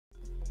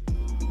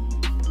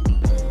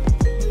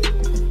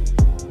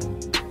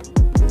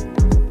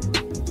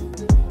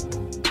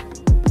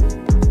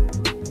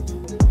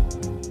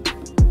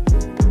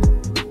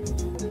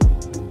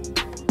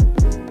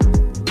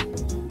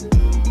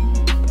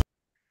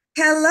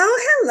Hello,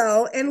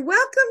 hello, and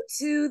welcome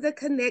to the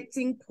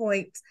Connecting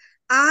Point.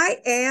 I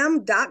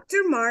am Dr.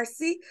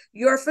 Marcy,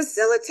 your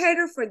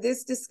facilitator for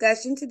this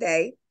discussion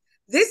today.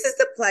 This is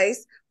the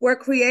place where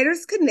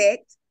creators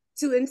connect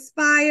to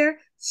inspire,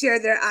 share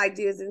their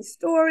ideas and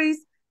stories,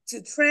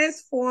 to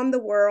transform the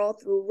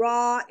world through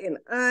raw and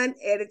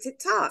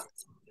unedited talk.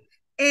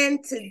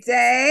 And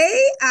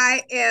today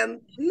I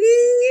am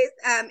pleased,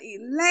 I'm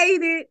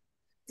elated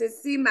to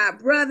see my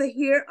brother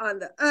here on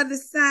the other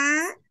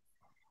side.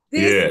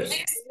 This Yes.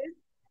 is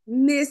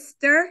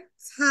Mr.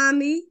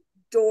 Tommy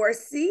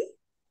Dorsey,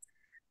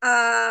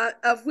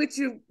 of which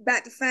you're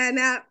about to find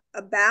out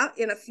about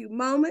in a few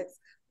moments.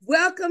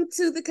 Welcome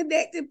to the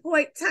Connecting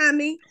Point,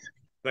 Tommy.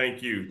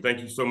 Thank you. Thank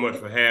you so much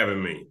for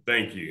having me.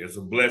 Thank you. It's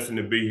a blessing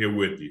to be here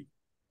with you.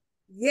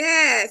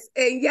 Yes,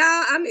 and y'all,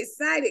 I'm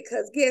excited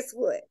because guess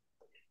what?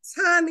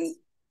 Tommy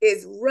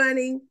is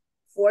running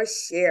for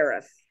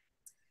sheriff.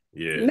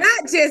 Yes.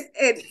 Not just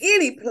at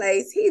any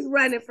place, he's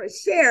running for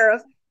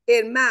sheriff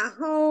in my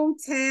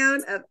hometown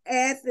of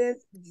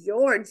Athens,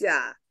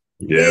 Georgia.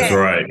 Yes, Yes,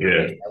 right.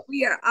 Yes.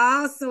 we are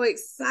all so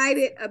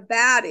excited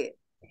about it.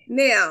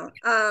 Now,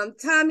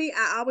 Tommy,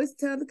 I always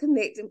tell the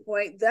Connecting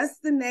Point, that's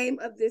the name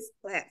of this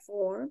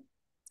platform.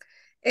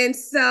 And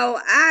so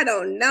I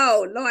don't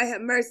know, Lord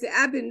have mercy.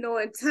 I've been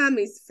knowing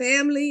Tommy's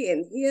family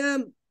and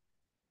him.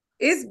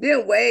 It's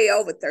been way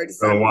over 30 Been a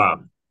something years.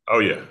 while. Oh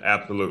yeah,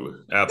 absolutely.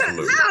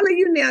 Absolutely. How old are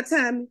you now,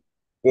 Tommy?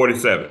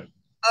 47.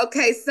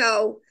 Okay,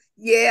 so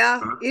yeah,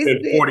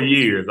 It's been 40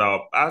 years.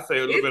 I'll say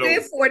a little it's bit been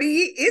over. 40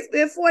 it's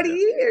been 40 Yeah.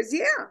 years,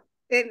 yeah.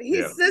 And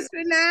Yeah. his sister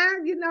and I,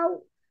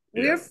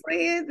 we're Yeah.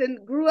 friends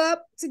and grew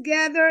up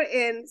together.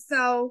 And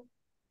so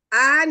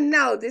I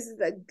know this is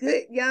a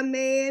good young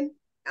man.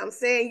 I'm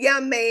saying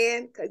young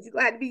man because you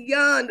got to be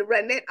young to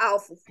run that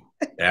office.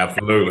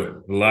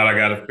 Absolutely. A lot I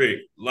gotta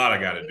fix. A lot I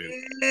gotta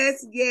do.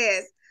 Yes,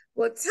 yes.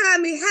 Well,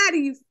 Tommy, how do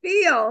you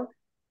feel?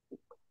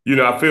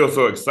 I feel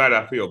so excited.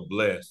 I feel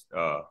blessed.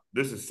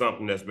 This is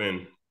something that's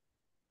been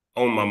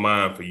on my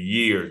mind for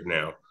years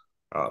now.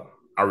 Uh,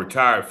 I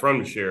retired from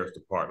the sheriff's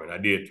department. I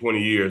did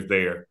 20 years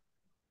there.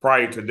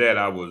 Prior to that,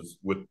 I was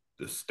with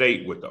the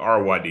state, with the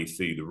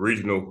RYDC, the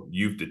Regional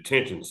Youth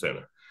Detention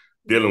Center,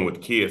 dealing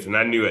with kids. And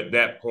I knew at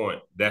that point,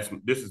 this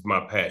is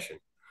my passion,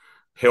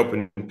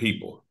 helping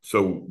people.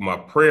 So my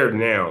prayer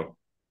now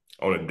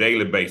on a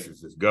daily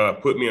basis is,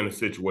 God, put me in a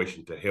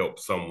situation to help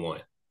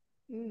someone.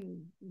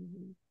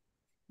 Mm-hmm.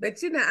 But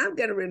I'm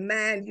going to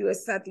remind you of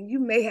something. You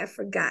may have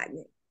forgotten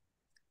it,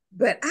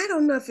 but I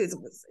don't know if it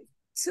was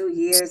 2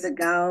 years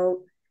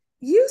ago.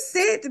 You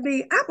said to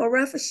me, I'm going to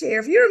run for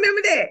sheriff. You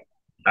remember that?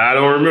 I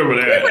don't remember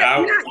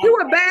that. You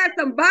were buying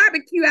some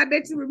barbecue. I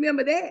bet you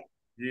remember that.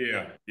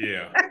 Yeah,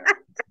 yeah,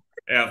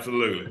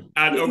 absolutely.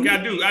 I do.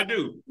 Yeah,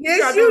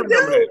 Yes, I do you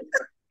remember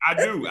that.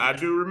 do. I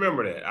do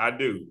remember that. I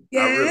do. I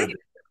Yes, really do.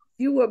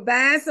 you were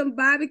buying some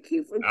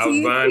barbecue from I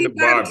was buying TNT the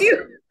Barbecue.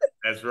 barbecue.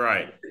 That's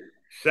right.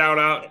 Shout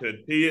out to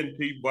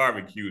TNT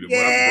Barbecue to my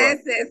brother. Yes,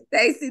 and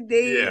Stacy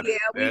D. Yeah, Yeah,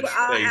 we were that's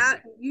all out.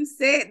 Stacy. You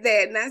said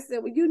that, and I said,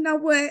 "Well, you know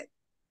what?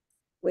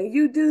 When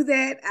you do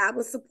that, I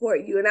will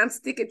support you, and I'm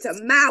sticking to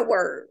my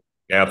word."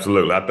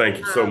 Absolutely. I thank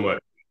you so Um,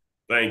 much.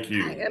 Thank I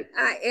you. am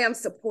I am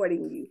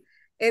supporting you.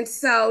 And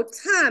so,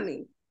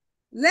 Tommy,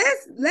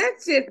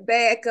 let's just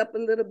back up a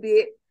little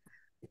bit.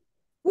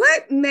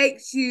 What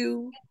makes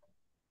you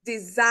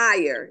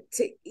desire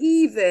to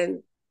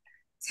even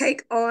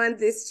take on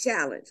this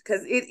challenge?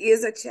 Because it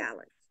is a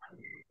challenge.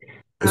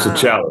 It's a Um,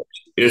 challenge.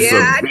 It's yeah,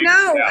 a I big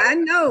know, I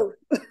challenge.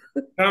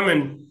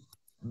 know.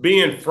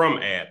 Being from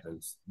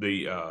Athens,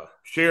 the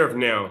sheriff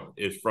now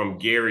is from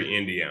Gary,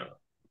 Indiana.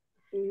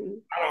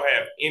 Mhm. I don't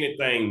have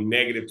anything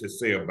negative to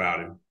say about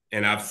him.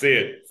 And I've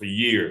said for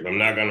years, I'm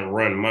not going to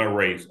run my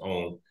race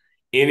on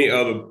any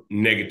other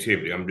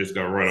negativity. I'm just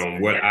going to run That's on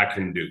right. what I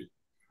can do.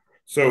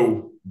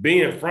 So,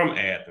 being from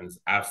Athens,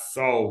 I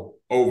saw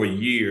over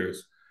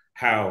years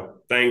how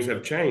things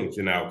have changed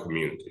in our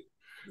community.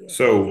 Yes.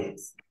 So,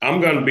 I'm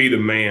going to be the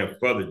man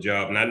for the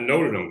job. And I know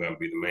that I'm going to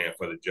be the man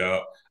for the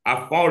job.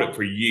 I fought it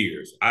for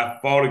years. I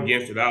fought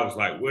against it. I was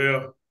like,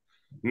 well,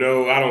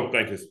 no, I don't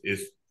think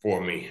it's for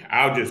me.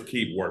 I'll just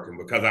keep working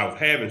because I was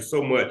having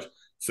so much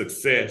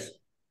success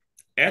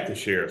at the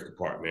sheriff's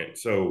department.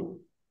 So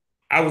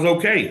I was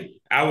okay.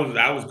 I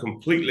was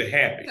completely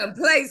happy.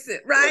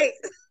 Complacent, right?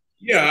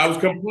 Yeah, I was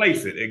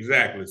complacent.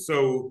 Exactly.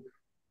 So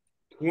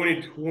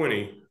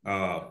 2020,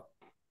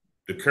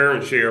 the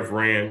current sheriff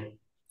ran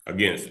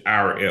against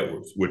Ira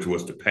Edwards, which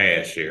was the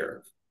past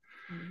sheriff.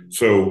 Mhm.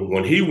 So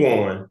when he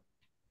won,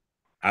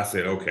 I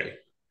said, okay,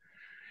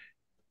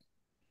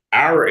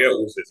 Ira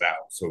Edwards is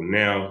out. So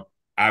now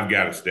I've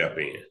got to step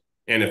in.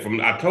 And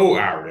I told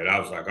Ira that, I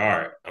was like, all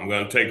right, I'm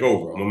going to take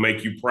over. I'm going to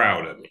make you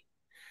proud of me.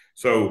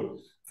 So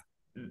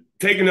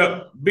being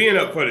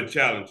up for the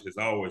challenge has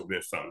always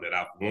been something that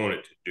I've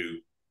wanted to do,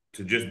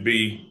 to just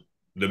be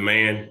the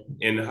man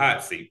in the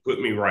hot seat.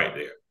 Put me right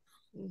there.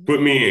 Mhm.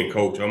 Put me in,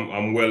 coach.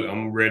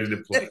 I'm ready to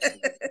play.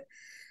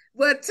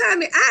 Well,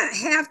 Tommy, I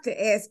have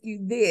to ask you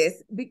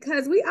this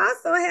because we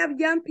also have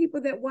young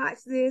people that watch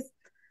this.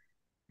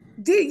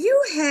 did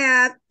you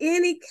have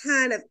any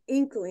kind of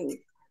inkling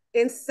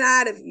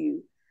inside of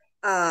you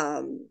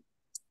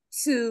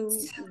to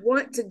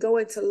want to go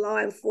into law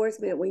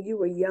enforcement when you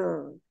were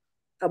young,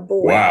 a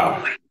boy?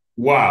 Wow.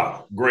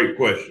 Wow. Great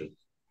question.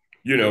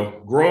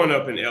 Growing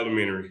up in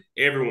elementary,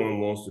 everyone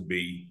wants to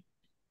be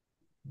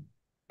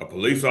a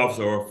police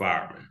officer or a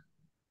fireman.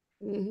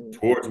 Mm-hmm.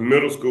 Towards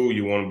middle school,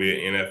 you want to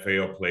be an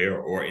NFL player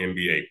or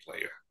NBA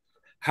player.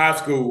 High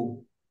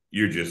school,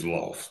 you're just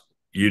lost.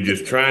 You're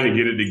just trying to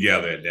get it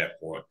together at that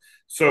point.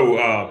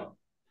 So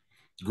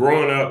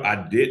growing up,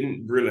 I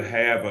didn't really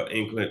have an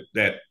inkling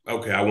that,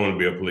 okay, I want to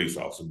be a police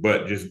officer,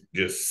 but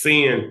just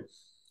seeing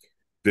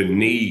the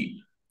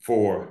need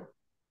for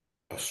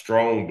a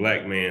strong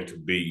Black man to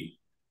be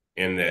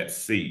in that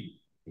seat,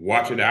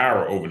 watching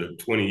Ira over the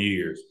 20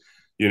 years,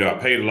 I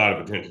paid a lot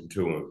of attention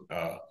to him.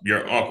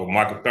 Your uncle,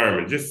 Michael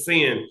Thurman, just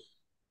seeing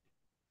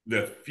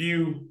the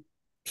few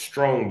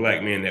strong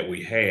Black men that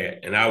we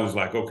had. And I was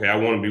like, okay, I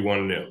want to be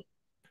one of them.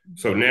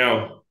 So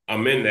now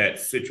I'm in that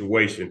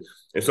situation.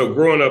 And so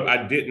growing up,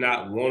 I did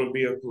not want to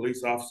be a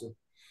police officer.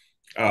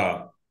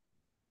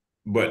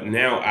 But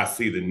now I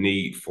see the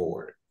need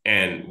for it.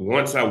 And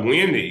once I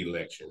win the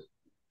election,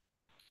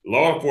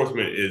 law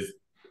enforcement is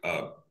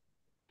a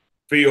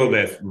field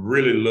that's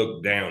really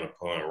looked down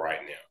upon right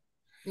now.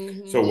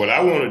 Mm-hmm. So what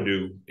I want to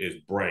do is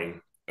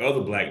bring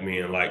other Black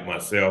men like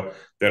myself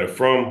that are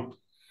from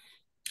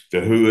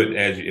the hood,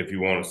 as if you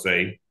want to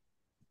say,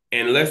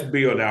 and let's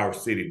build our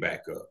city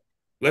back up.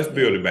 Let's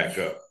build it back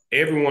up.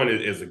 Everyone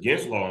is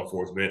against law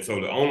enforcement,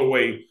 so the only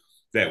way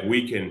that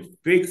we can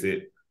fix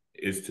it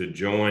is to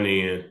join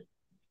in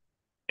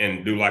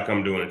and do like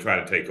I'm doing and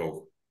try to take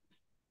over.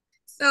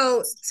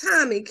 So,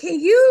 Tommy, can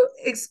you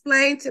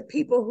explain to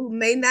people who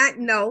may not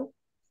know?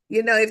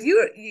 If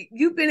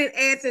you've been in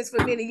Athens for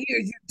many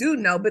years, you do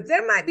know, but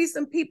there might be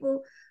some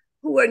people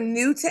who are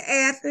new to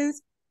Athens.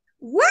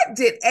 What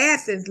did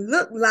Athens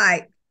look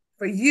like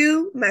for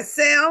you,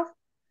 myself,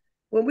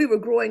 when we were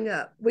growing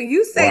up? When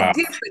you say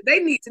different, they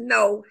need to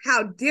know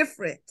how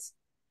different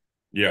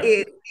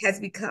it has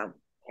become.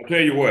 I'll tell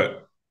you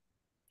what,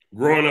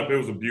 growing up, it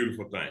was a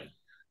beautiful thing.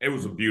 It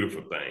was a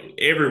beautiful thing.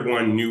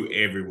 Everyone knew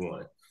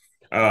everyone.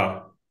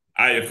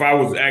 If I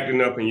was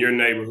acting up in your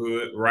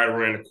neighborhood, right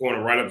around the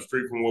corner, right up the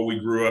street from where we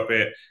grew up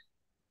at,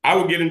 I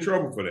would get in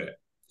trouble for that.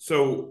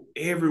 So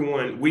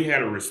we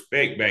had a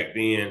respect back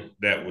then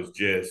that was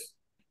just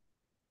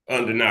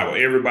undeniable.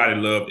 Everybody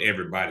loved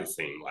everybody,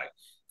 seemed like.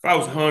 If I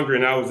was hungry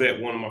and I was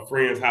at one of my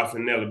friends' house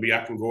in Nellerby,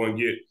 I can go and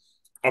get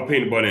a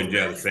peanut butter and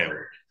jelly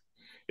sandwich.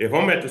 If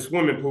I'm at the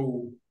swimming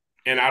pool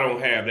and I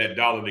don't have that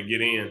dollar to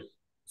get in,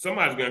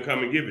 somebody's going to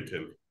come and give it to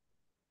me.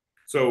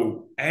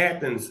 So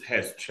Athens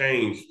has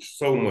changed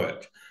so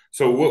much.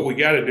 So what we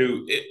got to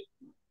do,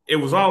 it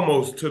was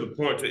almost to the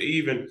point to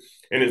even,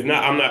 and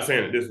I'm not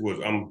saying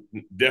that I'm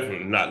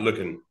definitely not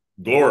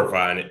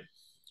glorifying it,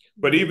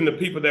 but even the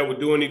people that were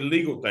doing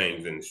illegal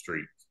things in the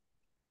streets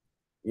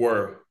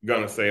were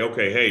going to say,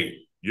 okay, hey,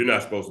 you're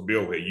not supposed to be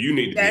over here. You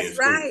need to be in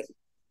school. Right.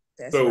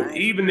 That's so right.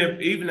 even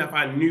if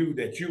I knew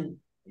that you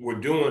were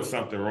doing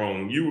something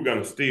wrong, you were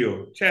going to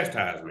still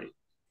chastise me.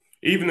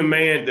 Even the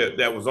man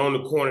that was on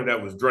the corner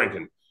that was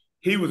drinking,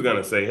 he was going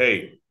to say,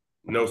 hey,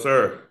 no,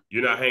 sir,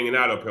 you're not hanging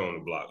out up here on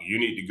the block. You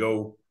need to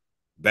go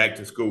back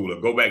to school or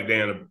go back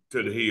down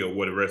to the hill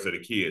where the rest of the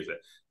kids are.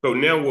 So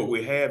now what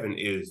we're having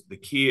is the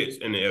kids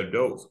and the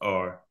adults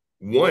are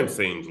one,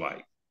 seems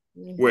like.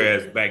 Mm-hmm.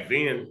 Whereas back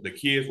then, the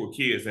kids were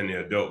kids and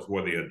the adults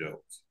were the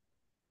adults.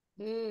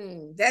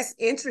 That's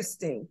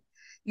interesting.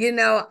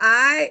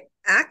 I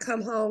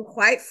come home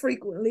quite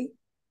frequently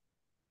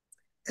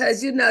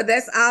because,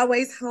 that's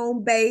always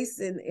home base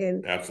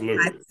and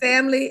absolutely my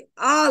family,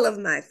 all of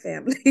my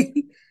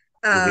family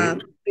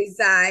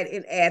reside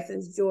in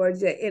Athens,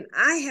 Georgia. And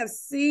I have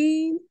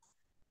seen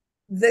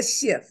the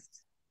shift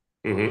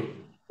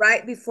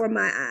right before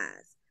my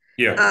eyes.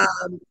 Yeah.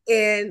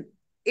 And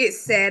it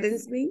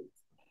saddens me.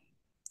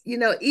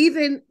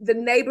 Even the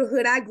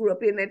neighborhood I grew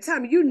up in at the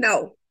time,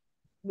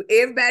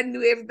 everybody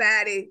knew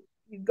everybody.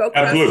 You go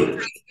across the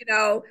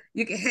street,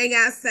 you can hang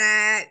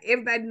outside.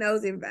 Everybody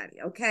knows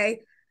everybody,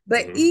 okay?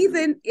 But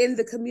even in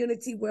the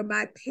community where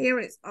my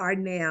parents are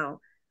now,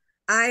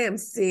 I am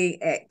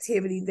seeing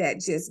activity that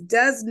just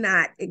does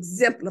not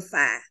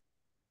exemplify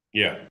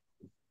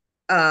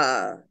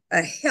a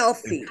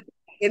healthy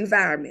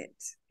environment.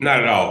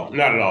 Not at all.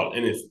 Not at all.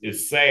 And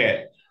it's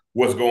sad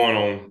what's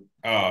going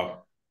on.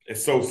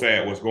 It's so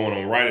sad what's going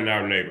on right in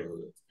our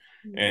neighborhoods.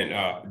 And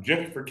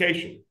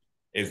gentrification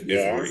is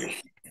real.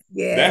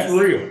 Yes. That's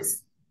real.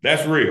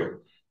 That's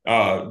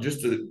real.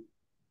 Just to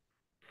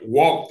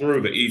walk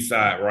through the east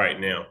side right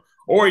now,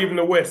 or even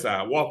the west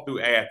side, walk through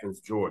Athens,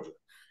 Georgia,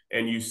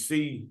 and you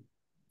see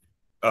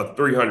a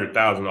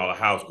 $300,000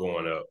 house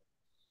going up,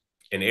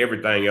 and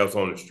everything else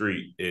on the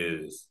street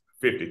is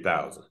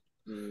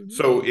 $50,000.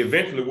 So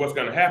eventually, what's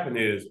going to happen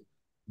is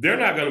they're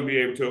not going to be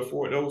able to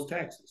afford those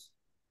taxes.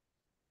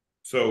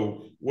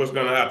 So what's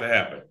going to have to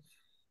happen?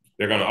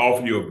 They're going to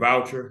offer you a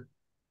voucher,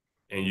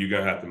 and you're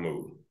going to have to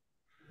move.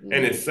 And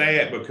Mm-hmm. it's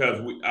sad because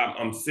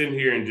I'm sitting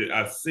here and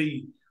I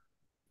see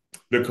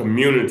the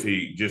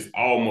community just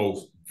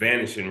almost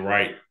vanishing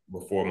right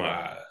before my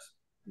eyes.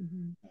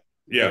 Mm-hmm.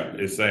 Yeah,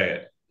 it's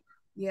sad.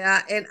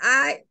 Yeah, and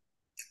I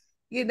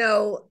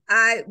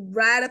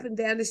ride up and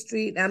down the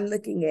street and I'm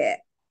looking at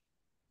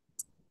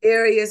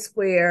areas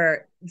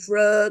where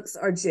drugs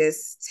are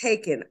just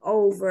taking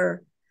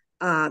over,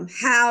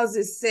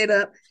 houses set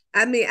up.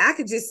 I mean, I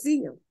could just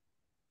see them.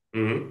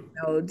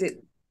 Mm-hmm.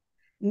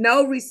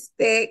 No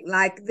respect.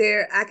 Like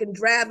there, I can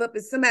drive up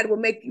and somebody will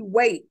make you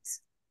wait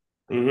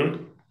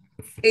Mm-hmm.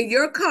 in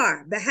your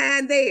car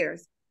behind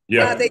theirs while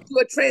Yeah. they do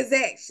a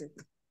transaction.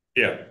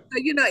 Yeah. So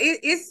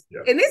it's Yeah.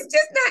 and it's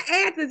just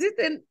not Athens. It's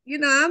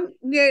in I'm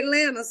near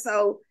Atlanta,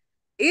 so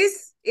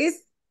it's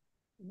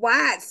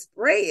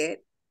widespread.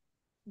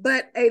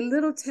 But a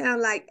little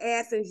town like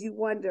Athens, you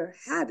wonder,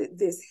 how did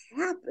this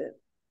happen?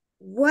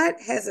 What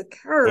has What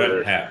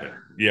occurred? happened?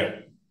 Yeah.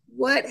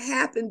 What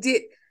happened?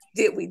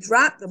 Did we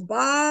drop the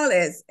ball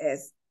as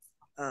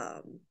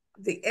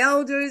the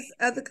elders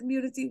of the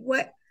community?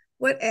 What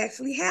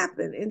actually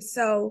happened? And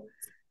so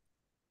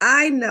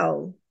I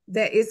know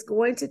that it's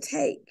going to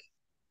take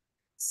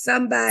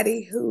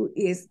somebody who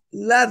is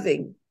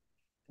loving.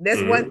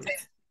 That's one Mm-hmm. thing.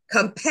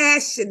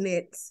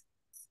 Compassionate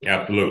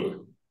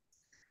Absolutely.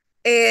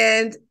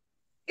 and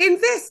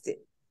invested.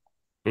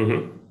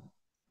 Mm-hmm.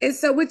 And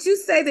so would you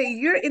say that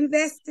you're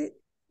invested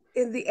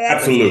in the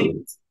Athens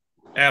Absolutely.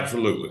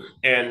 Absolutely.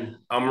 And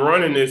I'm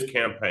running this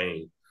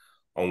campaign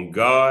on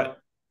God,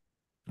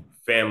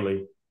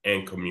 family,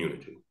 and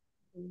community.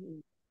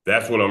 community?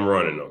 That's what I'm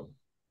running on.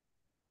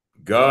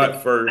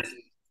 God first.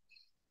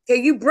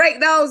 Can you break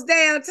those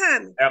down,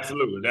 Tommy?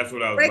 Absolutely. That's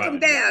what I was Break about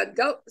them to do. down.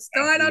 Go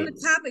start on the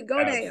Absolutely. top and go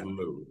down.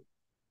 Absolutely.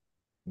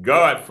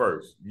 God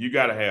first. You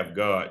got to have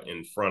God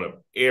in front of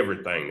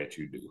everything that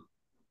you do.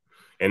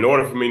 In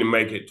order for me to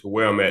make it to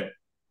where I'm at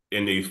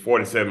in these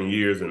 47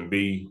 years and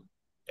be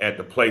at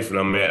the place that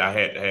I'm at, I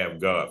had to have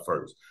God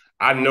first.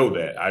 I know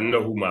that. I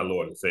know who my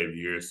Lord and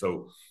Savior is.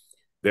 So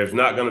there's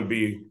not going to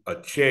be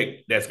a check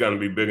that's going to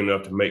be big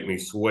enough to make me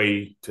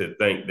sway to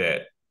think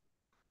that,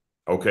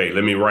 okay,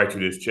 let me write you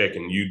this check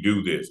and you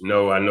do this.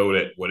 No, I know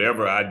that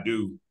whatever I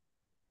do,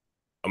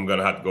 I'm going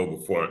to have to go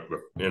before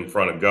in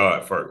front of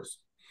God first.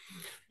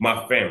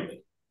 My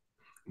family.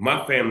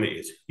 My family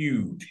is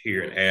huge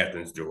here in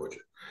Athens, Georgia.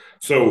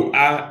 So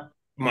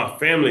my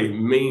family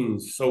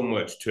means so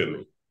much to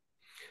me.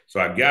 So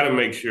I got to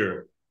make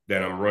sure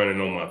that I'm running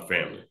on my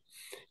family.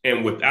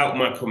 And without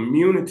my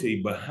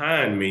community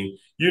behind me,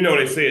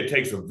 they say it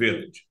takes a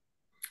village.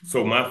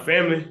 So my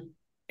family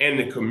and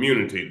the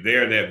community,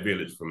 they're that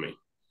village for me.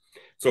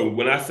 So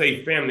when I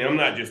say family, I'm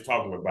not just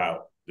talking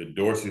about the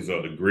Dorseys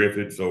or the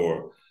Griffiths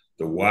or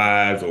the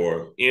Wise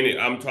or any,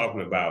 I'm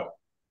talking about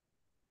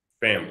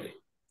family,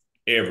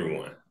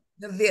 everyone.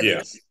 The Yeah,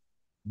 village.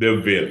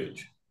 the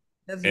village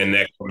The and village.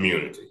 that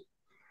community.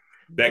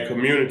 That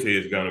community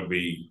is going to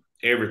be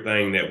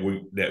everything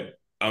that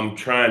I'm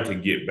trying to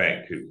get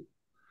back to.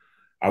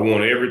 I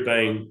want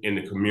everything in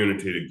the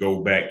community to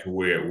go back to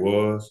where it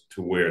was,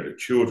 to where the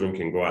children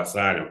can go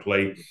outside and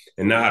play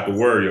and not have to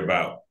worry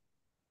about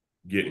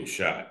getting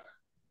shot.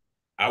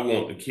 I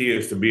want the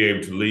kids to be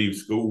able to leave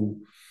school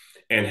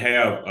and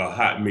have a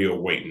hot meal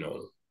waiting on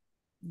them.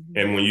 Mm-hmm.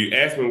 And when you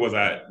ask me, was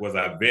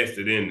I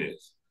vested in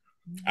this?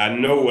 I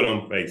know what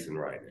I'm facing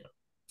right now.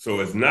 So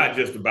it's not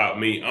just about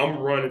me. I'm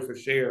running for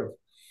sheriff,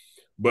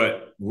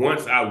 but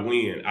once I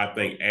win, I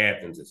think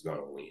Athens is going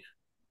to win.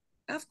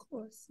 Of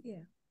course, yeah.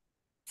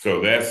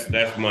 So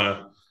that's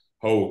my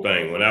whole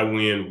thing. When I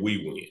win, we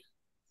win.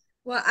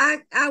 Well,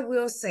 I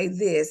will say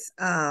this.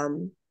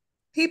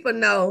 People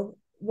know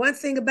one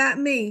thing about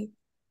me.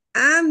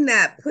 I'm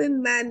not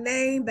putting my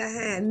name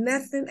behind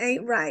nothing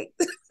ain't right.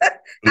 I,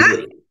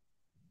 I'm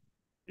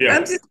Yeah.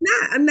 just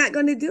not. I'm not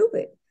going to do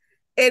it.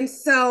 And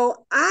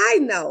so I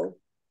know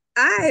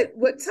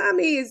what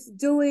Tommy is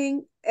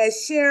doing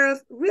as sheriff,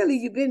 really,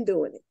 you've been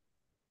doing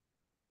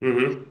it.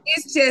 Mm-hmm.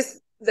 It's just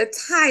the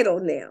title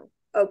now,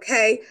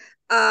 okay?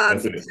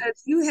 That's it.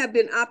 Because you have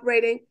been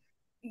operating,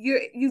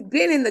 you've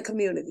been in the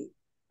community,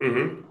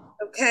 Mm-hmm.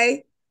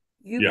 okay?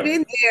 You've Yeah.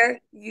 been there.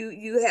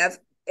 You have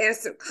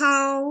answered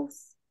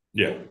calls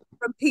Yeah.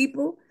 from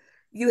people.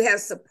 You have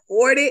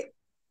supported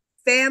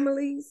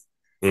families,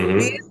 Mm-hmm.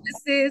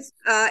 businesses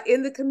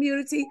in the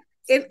community.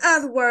 In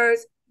other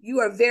words, you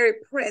are very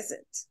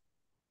present.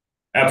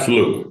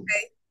 Absolutely.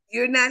 Okay?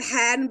 You're not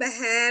hiding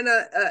behind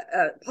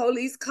a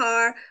police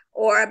car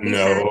or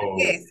behind a No,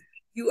 desk.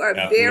 You are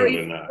very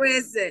absolutely not.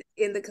 present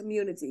in the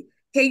community.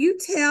 Can you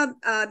tell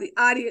the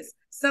audience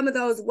some of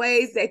those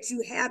ways that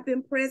you have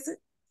been present?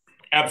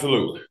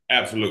 Absolutely.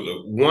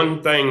 Absolutely.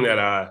 One thing that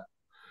I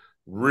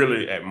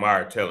really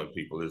admire telling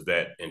people is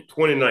that in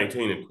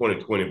 2019 and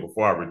 2020,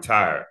 before I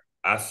retired,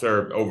 I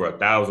served over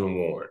 1,000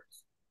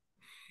 warrants.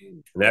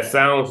 And that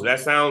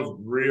sounds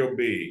real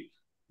big,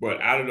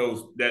 but out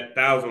of that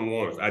 1,000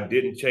 warrants, I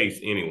didn't chase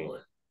anyone.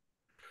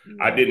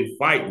 I Mm-hmm. didn't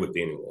fight with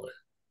anyone.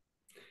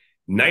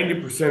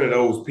 90% of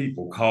those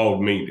people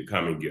called me to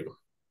come and get them.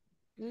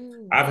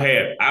 Mm.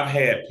 I've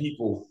had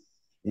people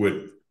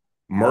with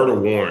murder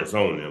warrants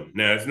on them.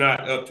 Now it's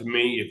not up to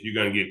me if you're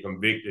going to get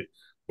convicted,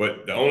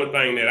 but the only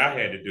thing that I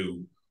had to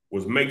do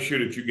was make sure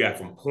that you got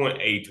from point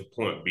A to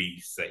point B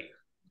safe.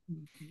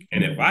 Mhm.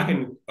 And if I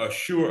can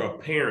assure a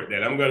parent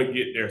that I'm going to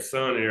get their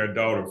son and their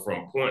daughter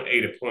from point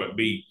A to point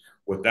B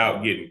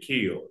without getting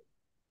killed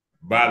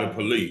by the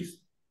police,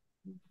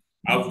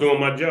 I was doing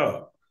my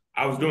job.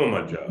 I was doing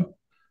my job.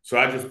 So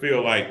I just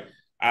feel like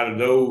out of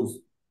those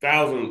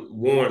 1,000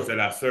 warrants that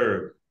I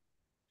served,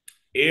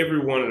 every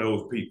one of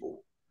those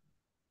people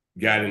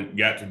got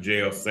to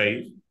jail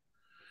safe.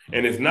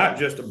 And it's not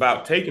just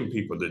about taking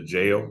people to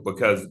jail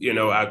because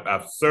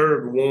I've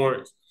served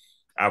warrants,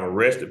 I've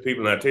arrested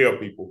people, and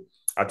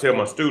I tell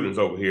my students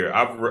over here,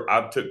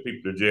 I've took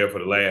people to jail for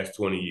the last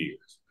 20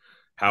 years.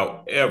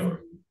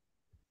 However,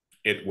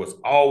 it was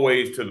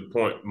always to the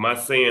point. My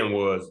saying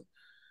was,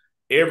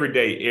 every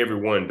day,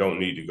 everyone don't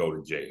need to go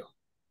to jail.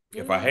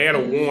 If I had a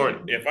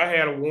warrant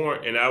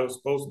and I was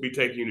supposed to be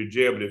taking you to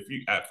jail, but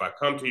if I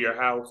come to your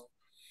house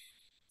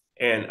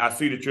and I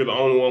see that you're the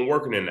only one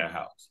working in that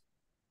house,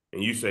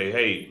 and you say,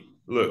 "Hey,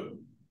 look,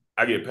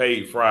 I get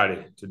paid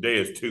Friday. Today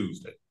is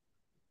Tuesday.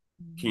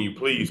 Can you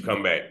please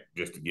come back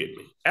just to get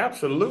me?"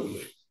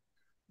 Absolutely,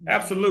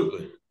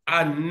 absolutely.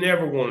 I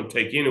never want to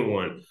take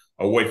anyone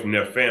away from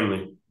their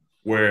family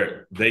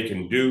where they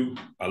can do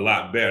a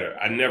lot better.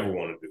 I never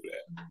want to do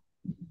that.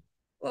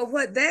 Well,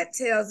 what that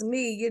tells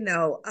me,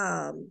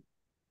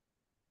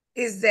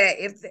 is that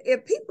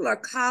if people are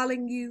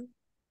calling you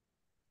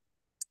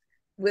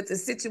with a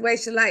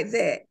situation like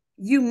that,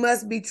 you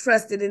must be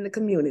trusted in the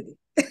community.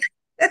 you,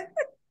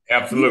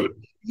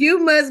 Absolutely. you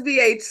must be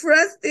a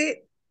trusted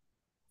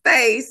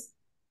face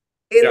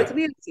in the Yeah.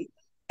 community,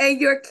 and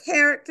your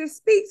character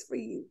speaks for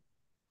you.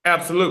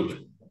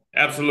 Absolutely.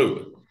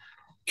 Absolutely.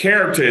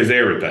 Character is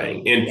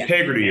everything. Yeah.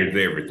 Integrity is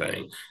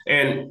everything.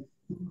 And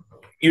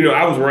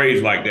I was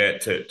raised like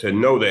that to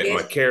know that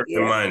my Yes. character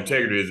and my Yes.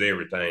 integrity is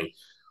everything.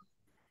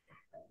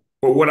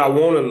 But I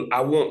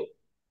want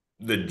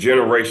the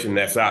generation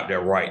that's out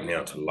there right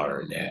now to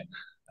learn that.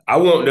 I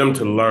want them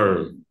to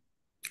learn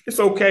it's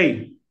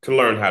okay to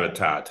learn how to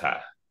tie a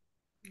tie.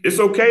 It's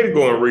okay to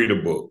go and read a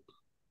book.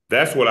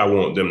 That's what I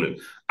want them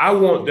to. I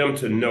want them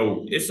to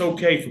know it's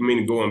okay for me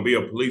to go and be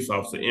a police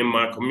officer in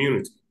my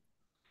community.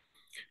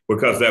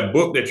 Because that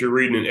book that you're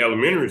reading in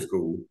elementary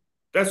school,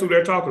 that's who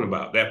they're talking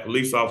about, that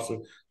police officer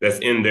that's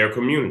in their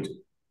community.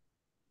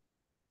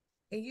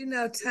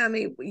 And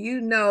Tommy,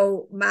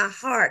 my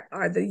heart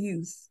are the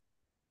youth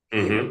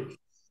here.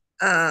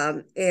 Mm-hmm.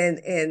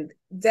 And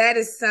that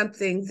is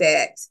something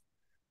that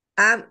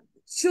I'm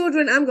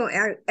I'm going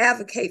to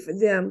advocate for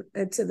them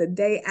until the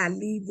day I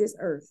leave this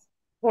earth.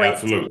 Point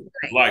Absolutely.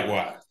 blank.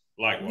 Likewise.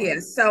 Likewise. Yeah.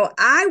 So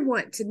I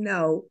want to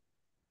know,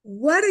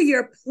 what are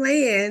your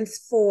plans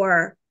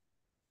for,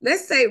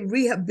 let's say,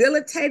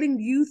 rehabilitating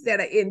youth that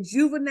are in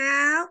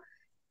juvenile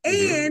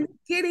Mm-hmm. and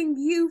getting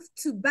youth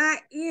to buy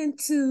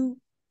into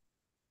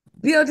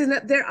building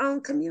up their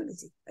own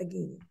community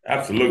again?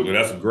 Absolutely.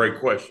 That's a great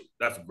question.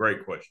 That's a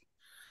great question.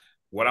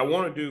 What I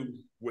want to do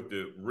with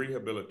the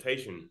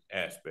rehabilitation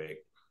aspect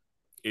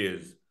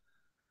is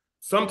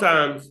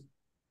sometimes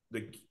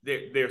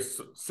there's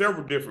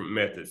several different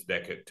methods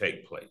that could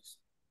take place.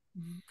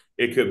 Mm-hmm.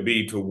 It could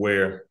be to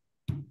where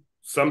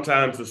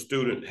sometimes the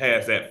student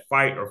has that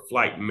fight or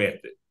flight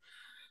method.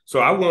 So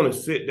I want to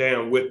sit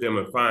down with them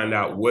and find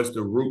out what's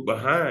the root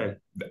behind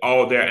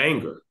all their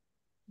anger.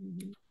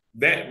 Mm-hmm.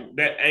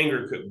 That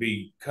anger could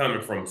be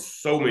coming from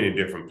so many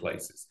different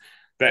places.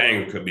 That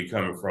anger could be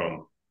coming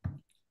from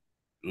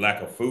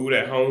lack of food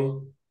at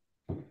home,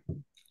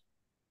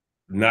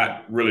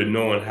 not really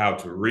knowing how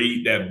to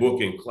read that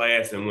book in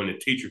class, and when the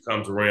teacher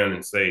comes around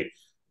and say,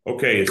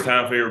 "Okay, it's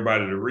time for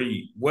everybody to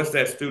read," what's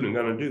that student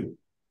going to do?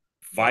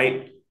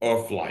 Fight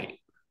or flight?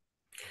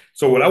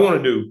 So what I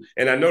want to do,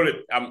 and I know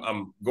that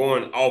I'm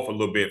going off a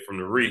little bit from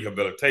the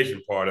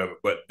rehabilitation part of it,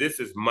 but this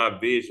is my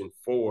vision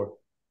for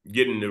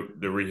getting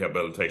the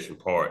rehabilitation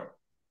part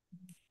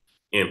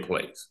in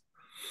place.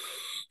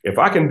 If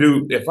I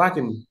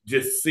can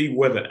just see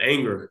where the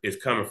anger is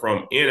coming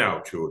from in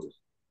our children,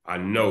 I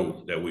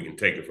know that we can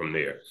take it from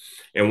there.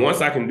 And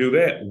once I can do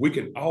that, we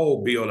can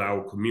all build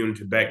our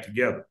community back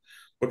together.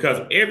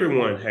 Because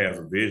everyone has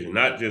a vision,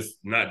 not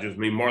just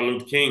me. Martin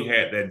Luther King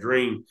had that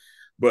dream,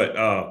 but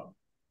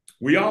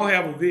we all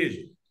have a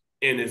vision,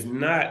 and it's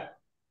not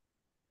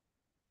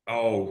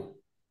all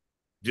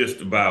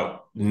just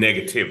about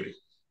negativity.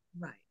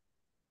 Right.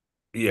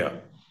 Yeah.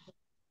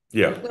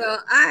 Yeah.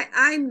 Well,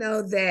 I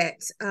know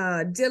that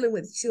dealing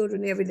with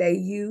children, everyday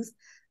youth,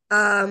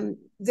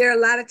 there are a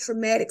lot of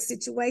traumatic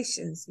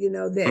situations,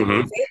 that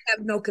they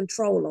have no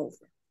control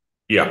over.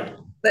 Yeah.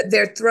 But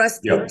they're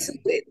thrust into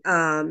it.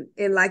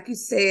 And like you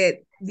said,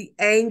 the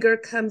anger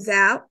comes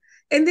out,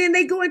 and then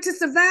they go into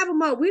survival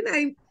mode.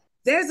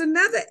 There's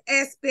another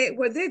aspect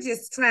where they're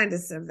just trying to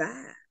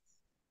survive.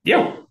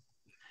 Yeah.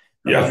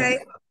 Yeah. Okay.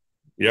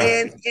 Yeah.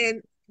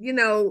 And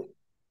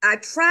I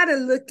try to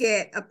look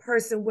at a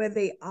person where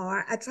they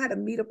are. I try to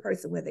meet a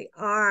person where they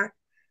are,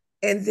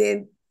 and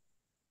then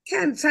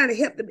kind of trying to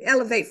help them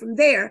elevate from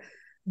there.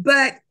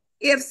 But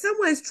if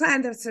someone's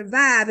trying to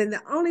survive and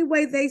the only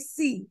way they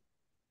see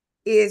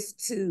is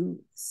to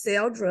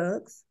sell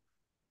drugs,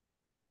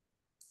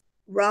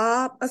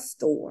 rob a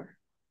store,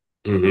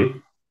 Mm-hmm.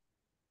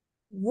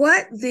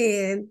 what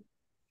then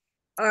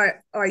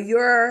are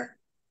your,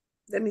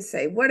 let me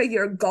say, what are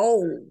your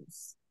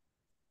goals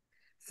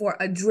for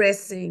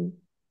addressing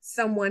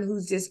someone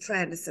who's just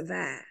trying to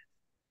survive?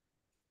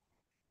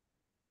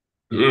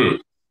 Mm.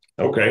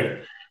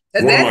 Okay.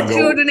 One of my That's goals.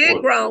 children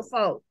and grown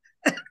folk.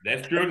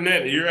 That's true.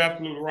 That you're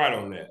absolutely right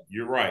on that.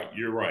 You're right.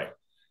 You're right.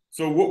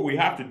 So what we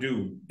have to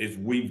do is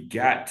we've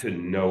got to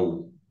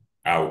know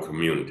our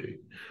community.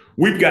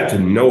 We've got to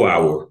know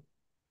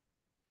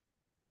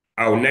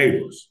our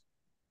neighbors,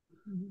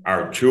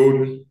 our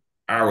children,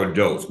 our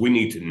adults. We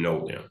need to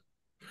know them.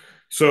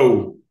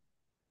 So,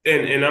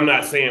 and I'm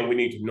not saying we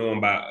need to know them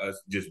by us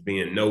just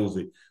being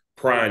nosy,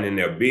 prying in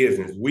their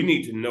business. We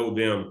need to know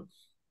them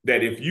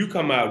that if you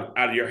come out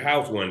of your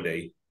house one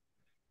day,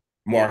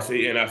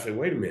 Marcy, and I say,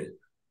 wait a minute,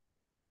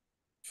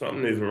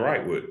 something isn't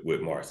right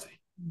with Marcy.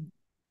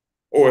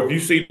 Or if you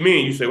see me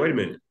and you say, wait a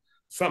minute,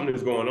 something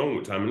is going on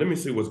with Tommy. Let me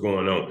see what's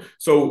going on.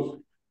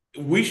 So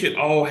we should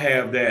all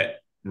have that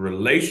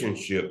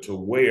relationship to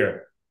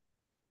where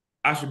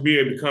I should be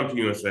able to come to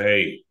you and say,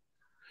 hey,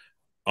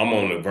 I'm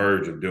on the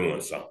verge of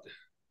doing something.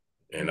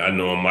 And I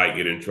know I might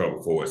get in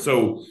trouble for it.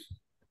 So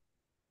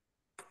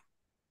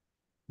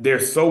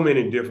there's so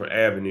many different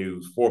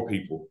avenues for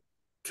people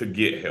to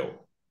get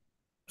help.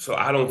 So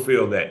I don't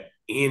feel that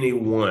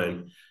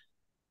anyone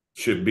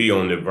should be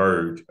on the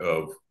verge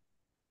of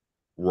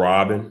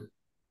robbing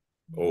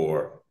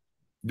or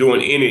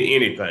doing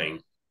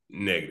anything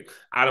negative.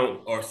 I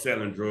don't, or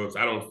selling drugs.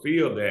 I don't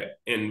feel that.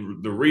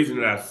 And the reason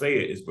that I say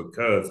it is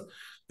because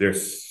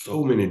there's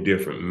so many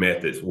different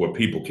methods where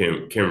people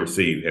can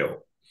receive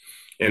help.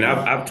 And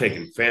I've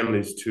taken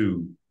families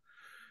to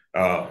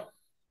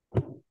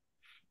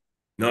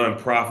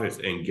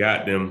nonprofits and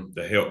got them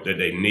the help that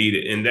they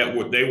needed, and that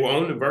what they were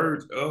on the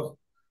verge of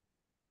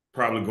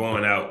probably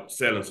going out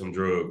selling some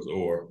drugs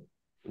or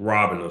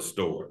robbing a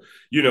store.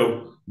 You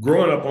know,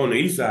 growing up on the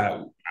east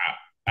side,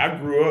 I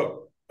grew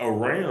up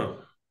around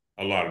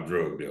a lot of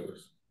drug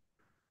dealers.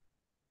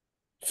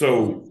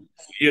 So,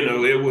 you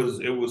know, it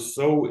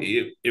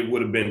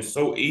would have been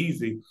so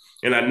easy,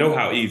 and I know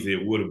how easy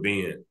it would have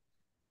been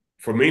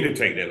for me to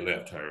take that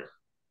left turn.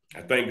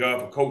 I thank God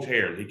for Coach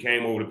Heron. He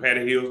came over to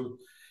Patty Hills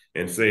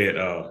and said,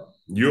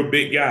 you're a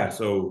big guy,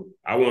 so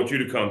I want you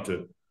to come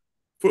to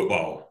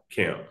football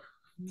camp.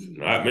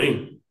 Not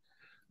me.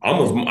 I'm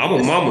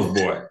a mama's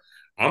boy.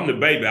 I'm the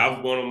baby. I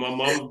was born on my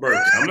mama's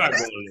birthday. I'm not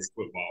going to this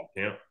football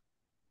camp.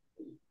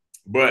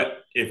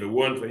 But if it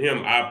wasn't for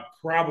him, I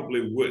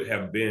probably would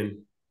have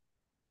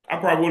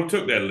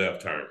took that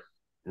left turn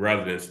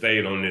rather than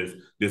stayed on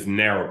this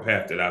narrow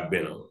path that I've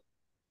been on.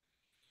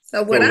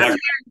 So So like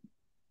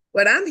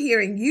what I'm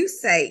hearing you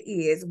say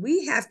is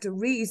we have to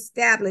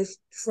reestablish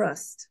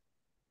trust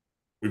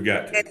we've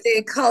got to. and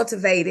then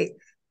cultivate it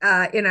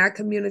in our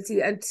community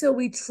until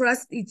we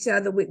trust each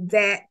other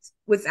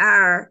with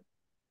our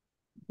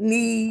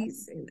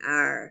needs and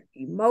our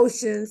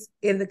emotions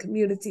in the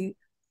community.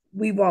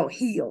 We won't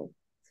heal.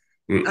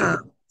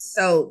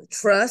 So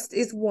trust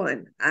is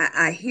one.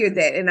 I hear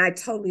that, and I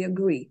totally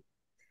agree.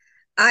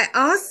 I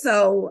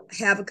also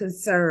have a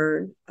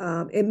concern,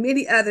 and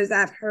many others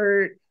I've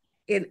heard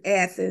in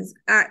Athens,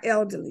 our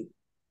elderly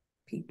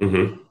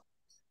people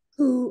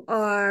who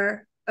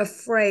are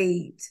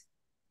afraid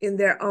in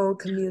their own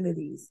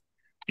communities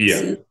Yeah.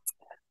 to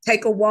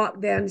take a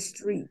walk down the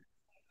street.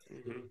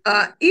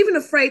 Even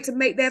afraid to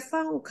make that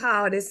phone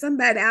call that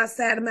somebody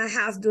outside of my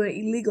house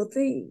doing illegal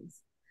things.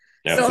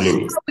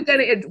 Absolutely. So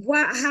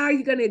how are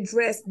you going to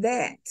address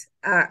that,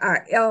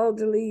 our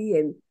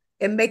elderly,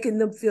 and making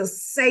them feel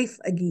safe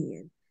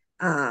again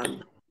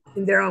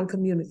in their own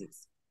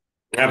communities?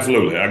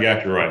 Absolutely. I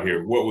got you right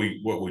here. What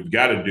we've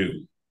got to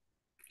do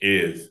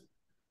is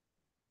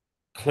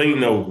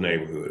clean those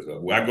neighborhoods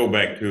up. I go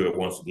back to it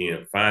once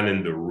again,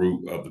 finding the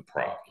root of the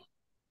problem.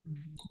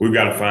 We've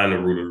got to find the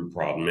root of the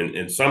problem.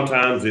 And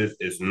sometimes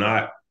it's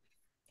not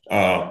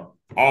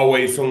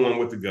always someone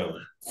with a gun.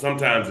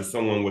 Sometimes it's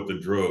someone with a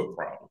drug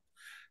problem.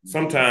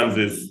 Sometimes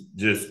it's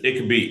just it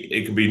could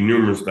be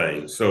numerous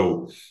things.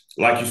 So,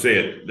 like you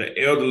said, the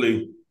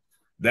elderly,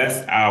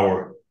 that's I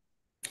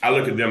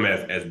look at them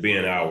as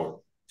being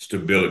our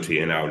stability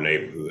in our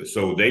neighborhood.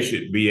 So they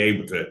should be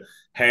able to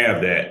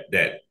have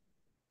that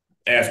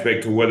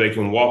aspect to where they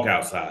can walk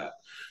outside.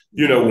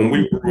 You know, when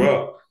we grew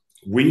up,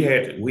 we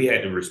had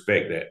to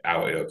respect that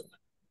our elders.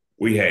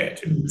 We had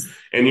to.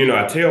 And you know,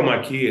 I tell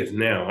my kids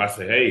now, I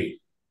say, hey,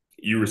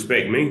 you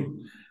respect me.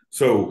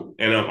 So,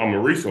 and I'm a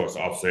resource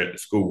officer at the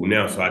school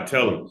now. So I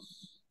tell them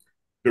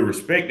the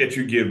respect that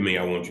you give me,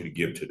 I want you to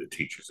give to the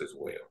teachers as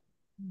well.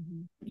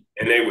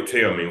 And they would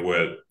tell me,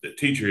 well, the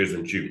teacher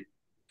isn't you.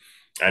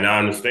 And I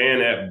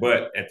understand that,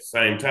 but at the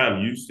same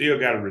time, you still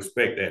got to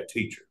respect that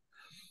teacher.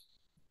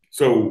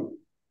 So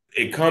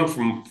it comes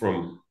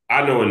from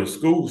I know in the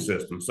school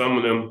system, some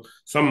of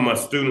my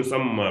students,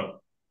 some of my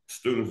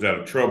students that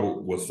are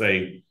troubled will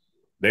say,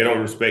 they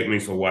don't respect me,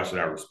 so why should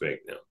I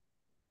respect them?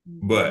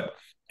 Mm-hmm. But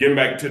getting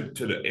back to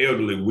the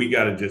elderly, we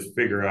got to just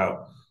figure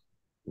out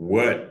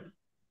what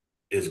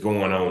is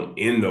going on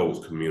in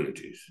those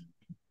communities.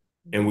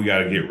 And we got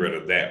to get rid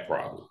of that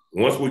problem.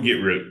 Once we get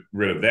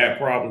rid of that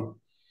problem,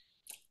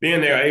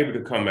 then they're able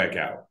to come back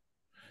out.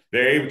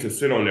 They're able to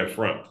sit on their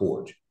front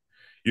porch,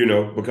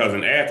 because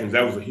in Athens,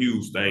 that was a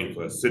huge thing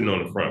for us, sitting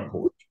on the front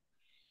porch.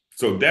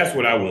 So that's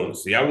what I want to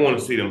see. I want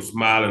to see them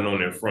smiling on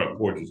their front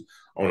porches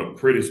on a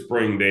pretty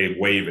spring day,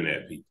 waving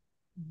at people.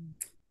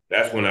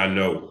 That's when I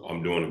know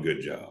I'm doing a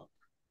good job.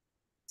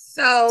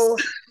 So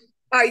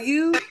are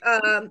you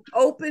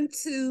open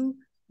to,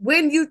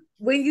 when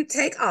you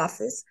take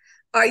office,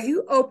 are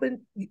you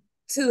open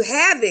to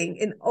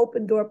having an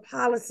open door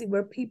policy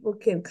where people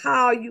can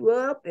call you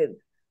up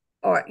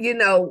or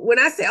when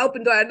I say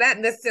open door, not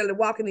necessarily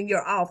walking in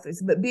your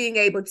office, but being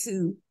able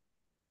to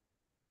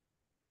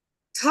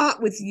talk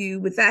with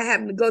you without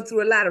having to go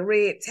through a lot of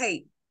red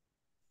tape,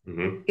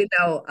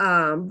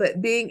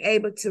 but being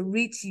able to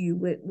reach you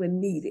when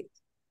needed?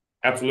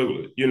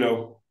 Absolutely.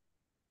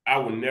 I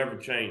will never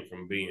change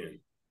from being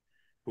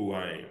who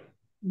I am.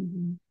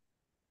 Mm-hmm.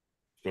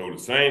 So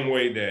the same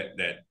way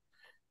that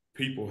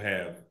people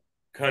have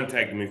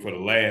contacted me for the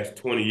last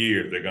 20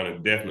 years, they're going to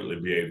definitely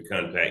be able to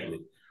contact me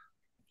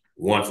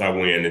once I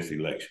win this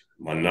election.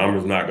 My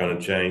number's not going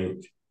to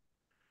change.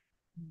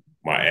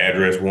 My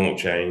address won't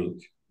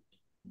change.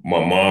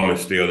 My mom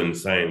is still in the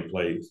same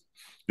place.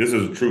 This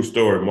is a true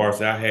story,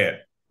 Marcy. I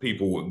had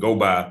people would go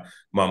by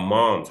my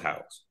mom's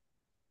house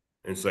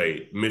and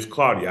say, Miss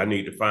Claudia, I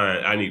need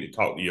to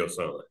talk to your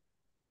son.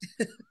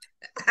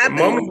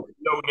 Mama,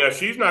 now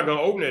she's not going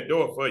to open that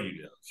door for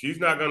you now. She's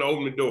not going to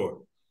open the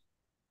door.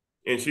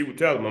 And she would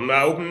tell him, I'm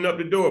not opening up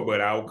the door,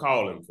 but I'll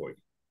call him for you.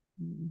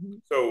 Mm-hmm.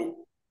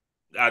 So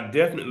I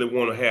definitely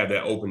want to have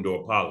that open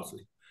door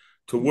policy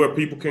to where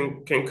people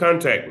can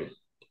contact me.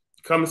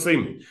 Come and see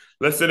me.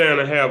 Let's sit down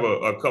and have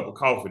a cup of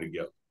coffee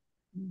together.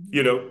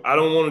 Mm-hmm. I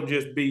don't want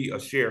to just be a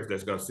sheriff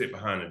that's going to sit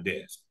behind a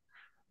desk.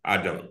 I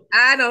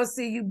don't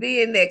see you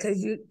being there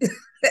because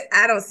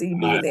I don't see you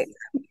being there.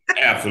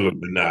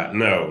 Absolutely not.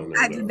 No.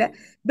 I do not.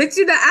 But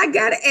I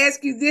got to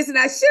ask you this, and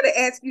I should have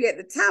asked you at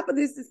the top of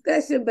this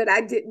discussion, but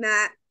I did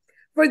not.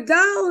 For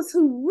those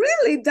who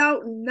really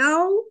don't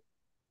know,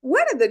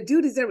 what are the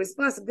duties and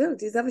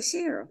responsibilities of a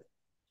sheriff?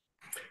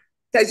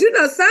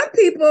 Because some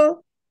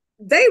people,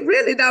 they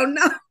really don't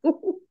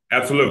know.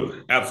 Absolutely.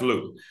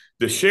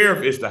 The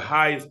sheriff is the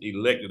highest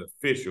elected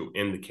official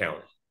in the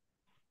county.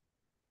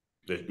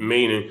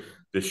 Meaning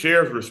the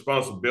sheriff's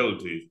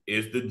responsibilities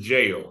is the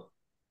jail,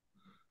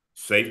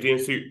 safety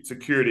and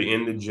security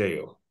in the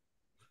jail.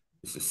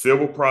 It's the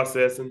civil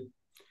processing,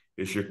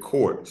 it's your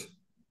courts,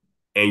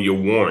 and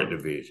your warrant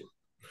division.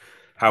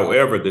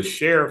 However, the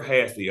sheriff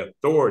has the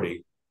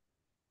authority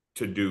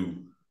to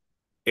do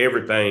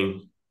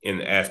everything in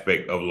the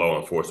aspect of law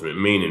enforcement,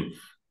 meaning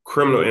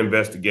criminal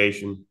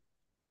investigation,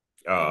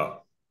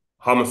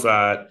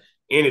 homicide,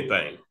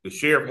 anything. The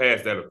sheriff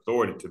has that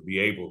authority to be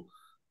able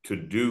to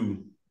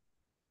do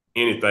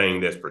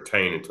anything that's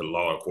pertaining to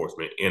law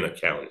enforcement in a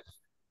county.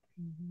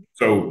 Mm-hmm.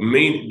 So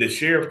the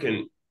sheriff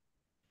can,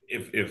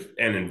 if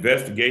an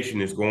investigation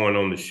is going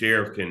on, the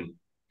sheriff can,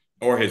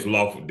 or his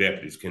lawful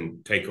deputies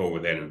can take over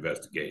that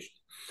investigation.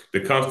 The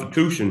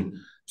Constitution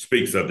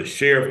speaks of the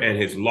sheriff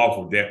and his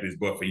lawful deputies,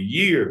 but for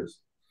years,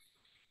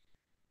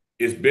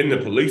 it's been the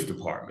police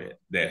department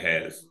that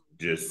has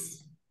just,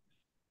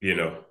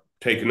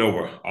 taken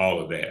over all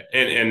of that.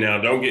 And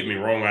now, don't get me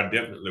wrong, I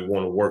definitely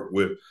want to work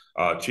with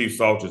Chief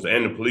Salters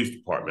and the police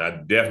department.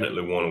 I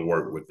definitely want to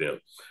work with them.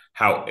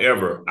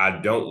 However,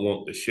 I don't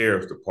want the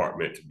sheriff's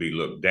department to be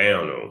looked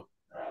down on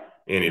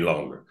any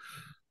longer,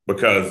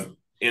 because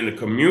in the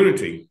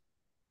community,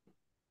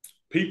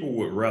 people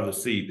would rather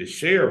see the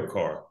sheriff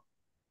car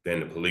than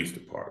the police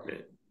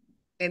department.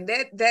 And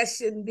that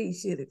shouldn't be,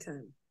 should it,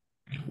 Tony?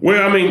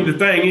 Well, I mean, the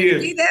thing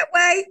is, be that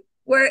way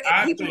where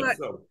I people think are,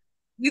 so.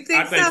 You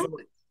think so?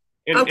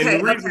 And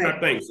the reason I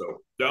think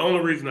so, the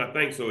only reason I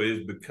think so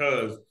is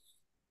because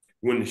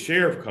when the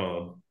sheriff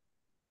comes,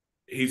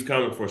 he's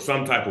coming for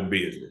some type of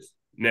business.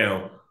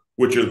 Now,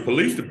 with your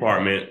police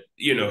department,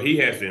 he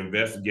has to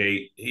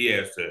investigate, he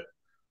has to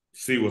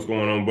see what's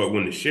going on. But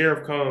when the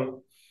sheriff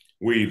comes,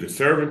 we're either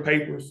serving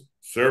papers,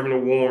 serving a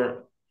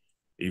warrant,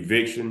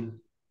 eviction,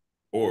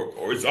 or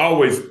it's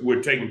always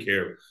we're taking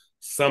care of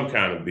some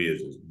kind of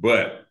business.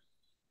 But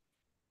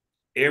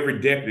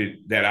every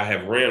deputy that I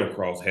have ran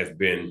across has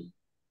been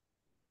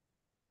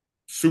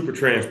super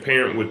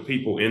transparent with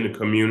people in the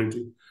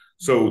community.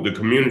 So the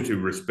community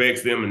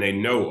respects them and they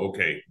know,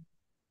 okay,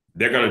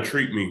 they're going to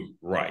treat me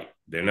right.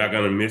 They're not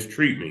going to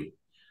mistreat me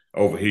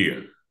over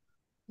here.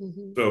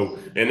 Mm-hmm. So,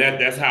 and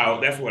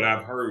that's what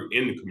I've heard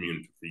in the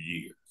community for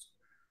years.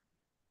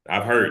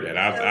 I've heard that.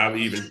 I've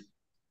even,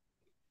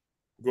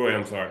 go ahead,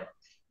 I'm sorry.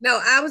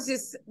 No, I was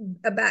just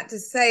about to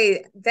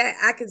say that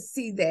I can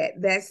see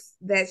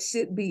that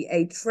should be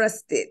a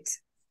trusted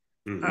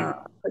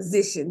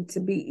position to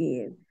be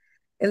in.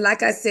 And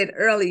like I said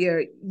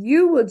earlier,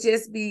 you will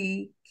just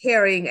be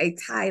carrying a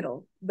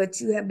title,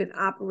 but you have been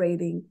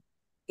operating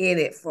in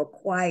it for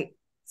quite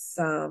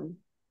some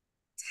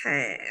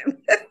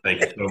time.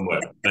 Thank you so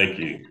much. Thank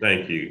you.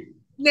 Thank you.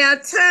 Now,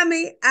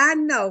 Tommy, I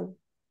know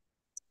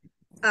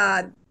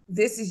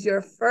this is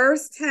your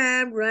first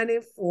time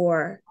running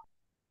for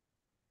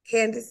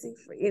candidacy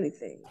for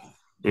anything.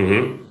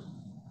 Mm-hmm.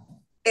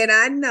 And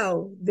I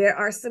know there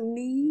are some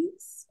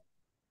needs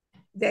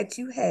that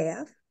you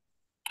have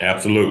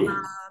Absolutely.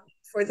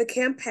 for the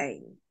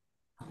campaign.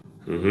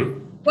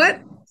 Mm-hmm.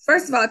 What,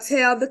 first of all,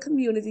 tell the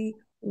community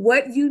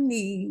what you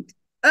need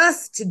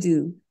us to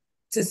do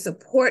to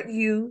support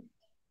you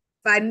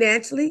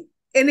financially.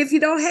 And if you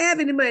don't have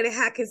any money,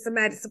 how can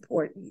somebody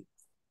support you?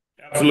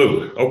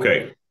 Absolutely.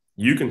 Okay.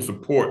 You can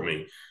support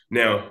me.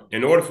 Now,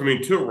 in order for me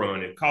to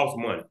run, it costs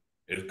money.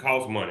 It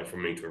costs money for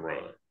me to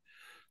run.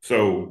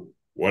 So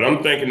what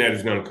I'm thinking that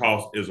is going to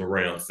cost is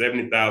around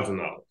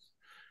 $70,000.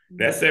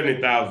 That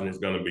 70,000 is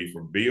going to be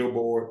for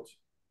billboards,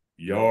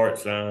 yard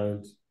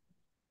signs,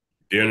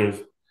 dinners,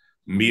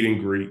 meet and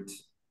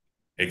greets,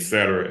 et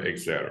cetera, et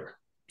cetera.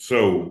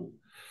 So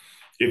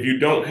if you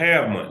don't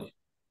have money,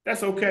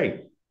 that's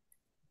okay.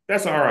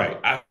 That's all right.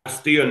 I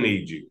still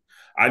need you.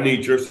 I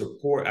need your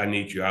support. I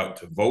need you out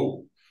to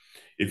vote.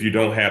 If you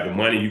don't have the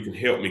money, you can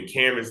help me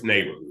canvass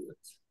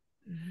neighborhoods.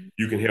 Mm-hmm.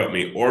 You can help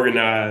me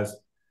organize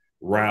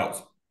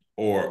routes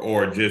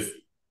or just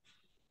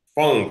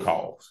phone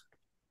calls.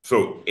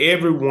 So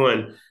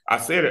everyone, I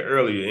said it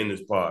earlier in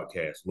this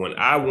podcast, when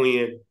I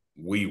win,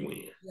 we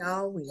win.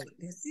 Y'all win.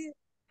 That's it.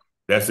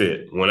 That's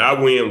it. When I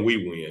win,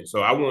 we win.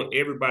 So I want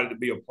everybody to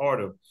be a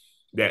part of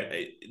that.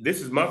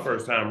 This is my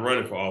first time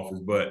running for office,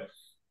 but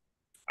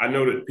I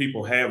know that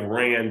people have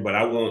ran, but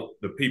I want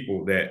the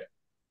people that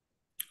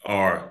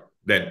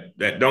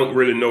don't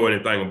really know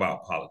anything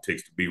about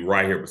politics to be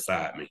right here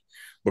beside me.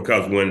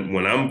 Because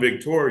when I'm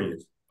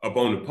victorious up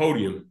on the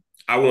podium,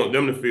 I want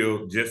them to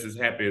feel just as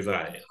happy as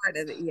I am. Part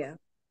of it, yeah.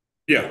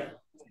 Yeah.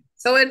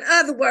 So in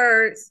other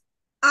words,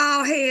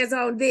 all hands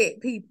on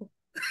deck, people.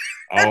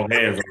 All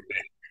hands on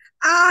deck.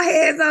 All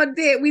hands on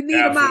deck. We need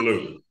them all.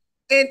 Absolutely.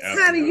 And Tommy,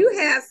 Absolutely. you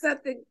have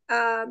something.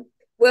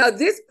 Well,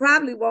 this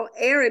probably won't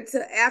air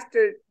until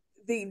after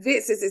the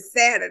event since it's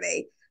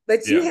Saturday,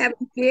 but you have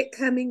an event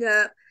coming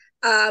up.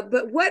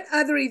 But what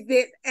other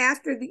event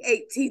after the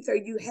 18th are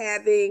you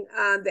having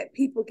that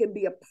people can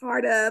be a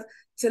part of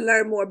to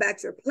learn more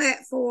about your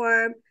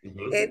platform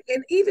and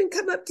even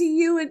come up to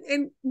you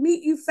and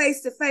meet you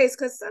face to face?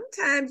 Because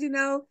sometimes,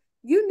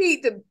 you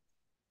need to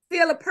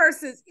feel a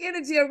person's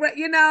energy, to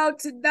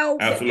know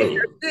that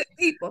they're good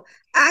people.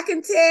 I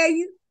can tell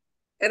you,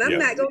 and I'm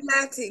not going to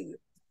lie to you.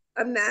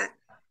 I'm not.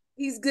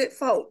 He's good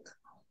folk.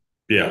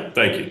 Yeah,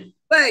 thank you.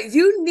 But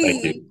you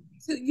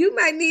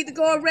might need to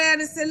go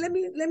around and say, let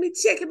me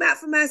check him out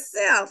for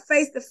myself,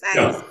 face to face.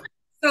 Yeah.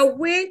 So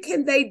when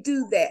can they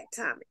do that,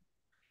 Tommy?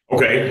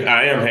 Okay,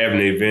 I am having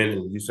an event,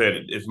 and you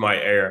said it's my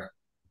air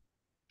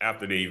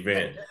after the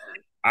event.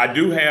 I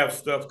do have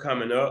stuff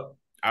coming up.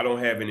 I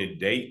don't have any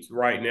dates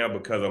right now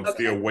because I'm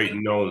still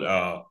waiting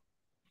on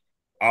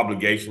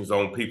obligations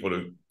on people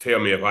to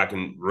tell me if I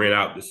can rent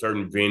out to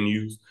certain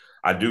venues.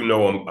 I do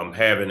know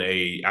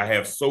I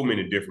have so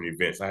many different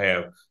events. I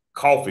have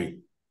coffee.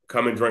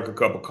 Come and drink a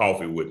cup of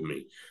coffee with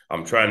me.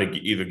 I'm trying to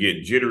either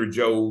get Jittery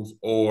Joe's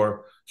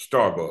or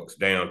Starbucks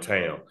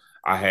downtown.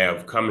 I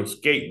have come and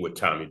skate with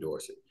Tommy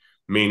Dorsey,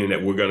 meaning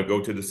that we're going to go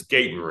to the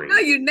skating rink. No,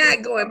 you're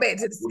not going back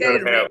to the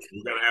skating rink.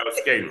 We're going to have a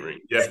skating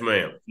rink. Yes,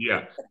 ma'am.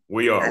 Yeah,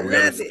 we are. We're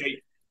going to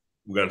skate.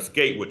 We're going to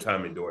skate with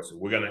Tommy Dorsey.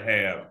 We're going to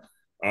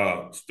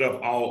have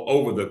stuff all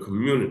over the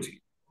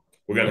community.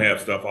 We're going to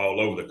have stuff all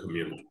over the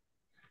community.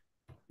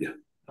 Yeah.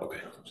 Okay.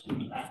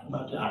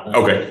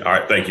 Okay. All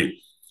right. Thank you.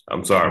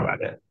 I'm sorry about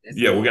that.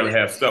 Yeah, we're going to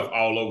have stuff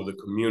all over the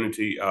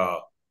community. I'm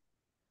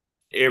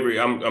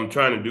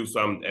trying to do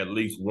something at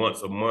least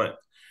once a month,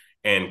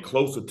 and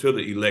closer to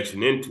the election,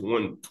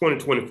 when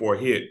 2024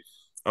 hit,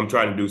 I'm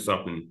trying to do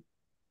something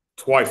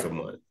twice a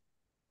month.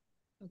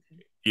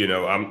 Okay.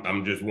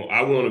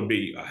 I want to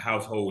be a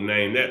household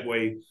name. That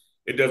way,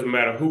 it doesn't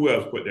matter who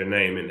else put their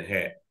name in the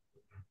hat.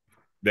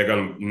 They're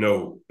going to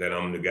know that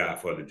I'm the guy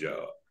for the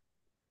job.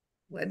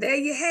 Well, there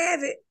you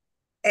have it.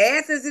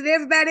 Athens and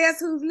everybody else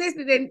who's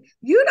listening. And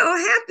you don't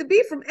have to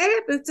be from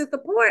Athens to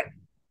support,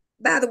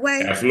 by the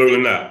way.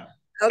 Absolutely not.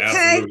 Okay.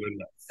 Absolutely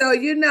not. So,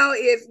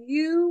 if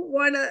you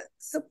want to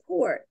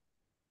support,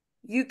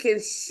 you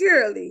can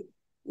surely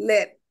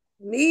let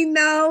me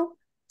know.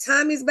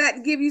 Tommy's about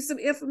to give you some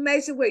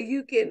information where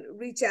you can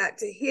reach out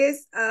to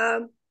his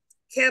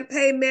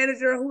campaign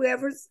manager or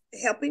whoever's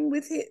helping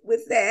with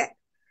that.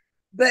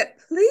 But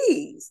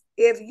please,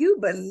 if you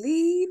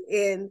believe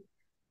in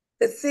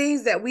the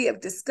things that we have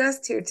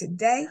discussed here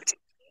today,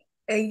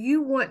 and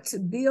you want to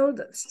build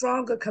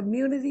stronger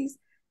communities,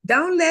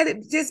 don't let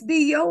it just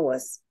be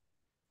yours.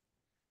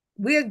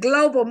 We're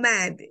global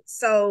minded.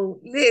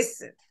 So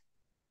listen,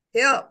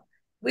 help.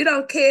 We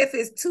don't care if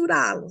it's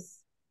 $2.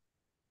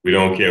 We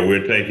don't care.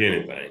 We'll take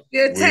anything.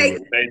 We will take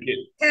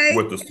it okay?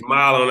 With a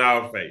smile on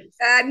our face.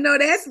 I know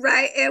that's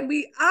right. And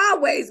we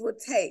always will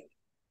take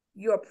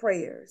your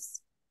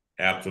prayers.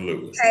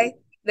 Absolutely. Okay.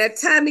 Now,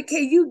 Tommy,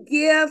 can you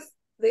give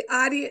the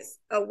audience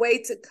a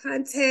way to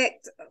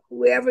contact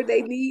whoever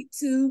they need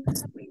to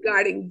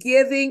regarding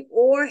giving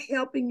or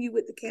helping you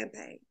with the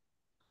campaign?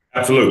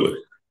 Absolutely.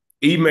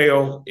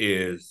 Email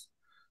is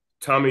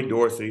Tommy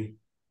Dorsey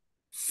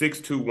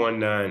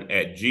 6219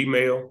 at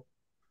Gmail.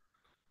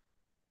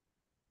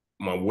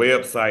 My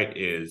website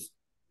is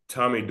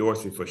Tommy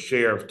Dorsey for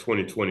Sheriff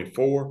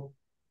 2024.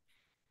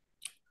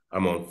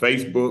 I'm on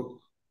Facebook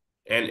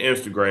and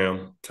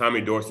Instagram,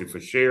 Tommy Dorsey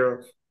for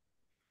Sheriff.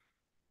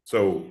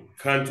 So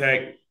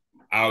contact,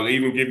 I'll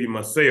even give you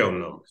my cell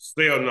number.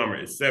 Cell number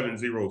is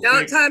 706.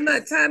 No, Tommy,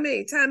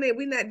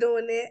 we're not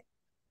doing that.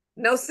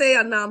 No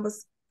cell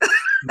numbers.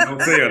 No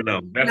cell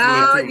number. That's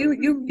no,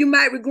 you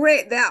might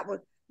regret that one.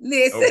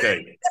 Listen.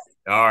 Okay.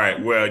 All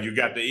right. Well, you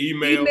got the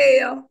email.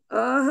 You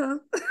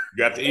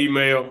got the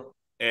email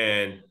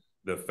and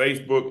the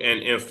Facebook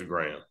and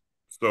Instagram.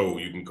 So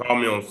you can call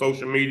me on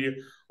social media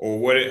or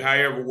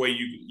however way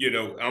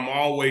I'm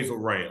always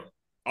around.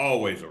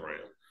 Always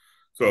around.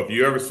 So if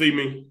you ever see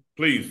me,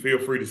 please feel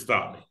free to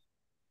stop me.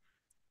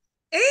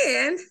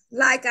 And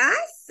like I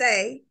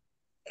say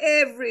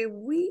every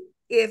week,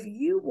 if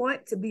you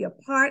want to be a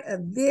part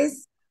of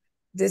this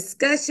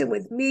discussion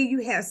with me,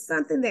 you have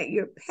something that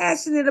you're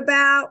passionate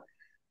about,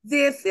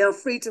 then feel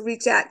free to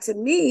reach out to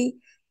me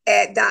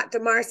at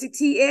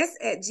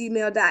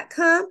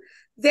drmarcyts@gmail.com.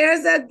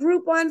 There's a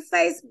group on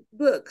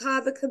Facebook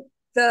called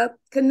the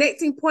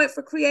Connecting Point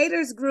for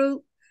Creators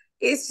group.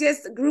 It's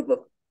just a group of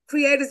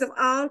creators of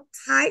all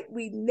type.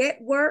 We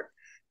network.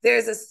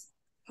 There's a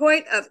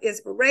point of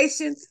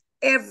inspiration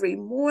every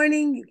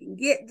morning. You can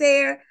get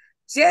there.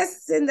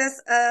 Just send us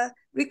a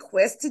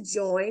request to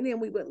join, and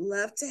we would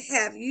love to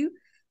have you.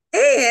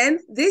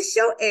 And this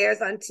show airs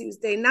on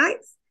Tuesday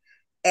nights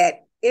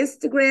at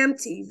Instagram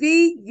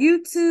TV,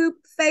 YouTube,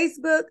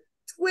 Facebook,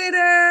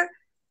 Twitter.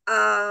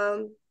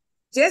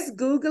 Just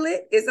Google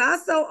it. It's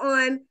also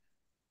on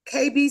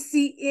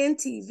KBCN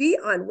TV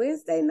on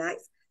Wednesday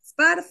nights,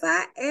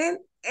 Spotify, and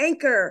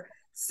Anchor.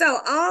 So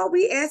all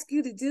we ask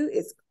you to do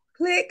is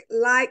click,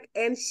 like,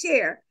 and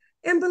share.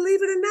 And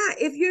believe it or not,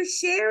 if you're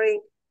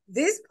sharing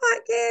this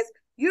podcast,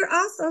 you're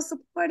also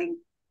supporting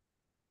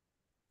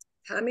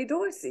Tommy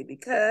Dorsey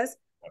because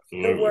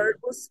the word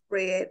will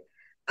spread.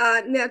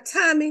 Now,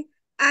 Tommy,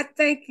 I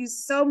thank you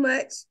so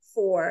much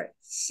for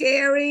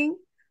sharing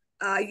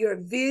your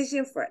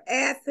vision for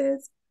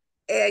Athens.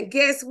 And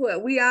guess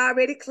what? We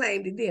already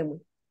claimed it, didn't we?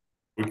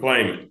 We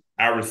claimed it.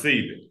 I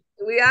received it.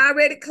 We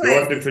already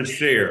claimed Dorsey for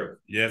Sheriff.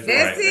 Yes,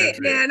 that's right. It. That's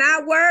now, and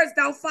our words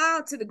don't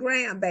fall to the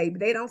ground, baby.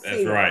 They don't fall.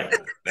 That's right.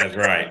 That's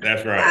right.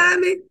 That's right.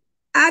 Tommy,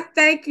 I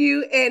thank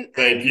you. And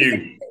thank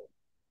you.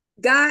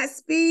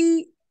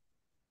 Godspeed.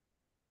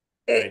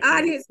 And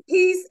audience,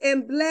 peace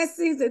and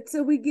blessings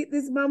until we get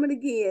this moment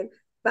again.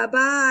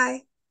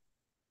 Bye-bye.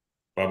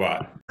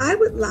 Bye-bye. I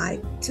would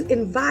like to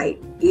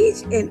invite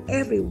each and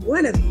every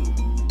one of you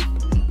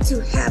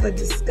to have a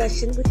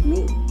discussion with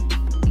me.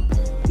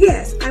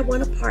 Yes, I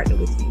want to partner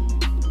with you.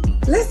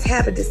 Let's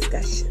have a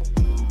discussion.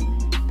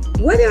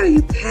 What are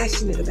you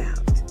passionate about?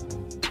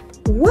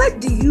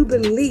 What do you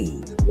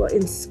believe will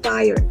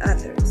inspire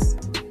others?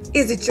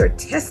 Is it your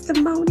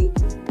testimony?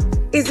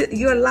 Is it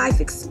your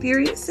life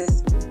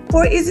experiences?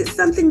 Or is it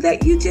something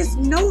that you just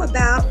know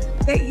about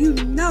that you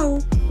know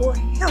will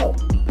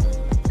help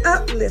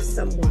uplift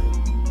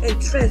someone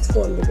and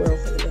transform the world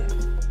for the better?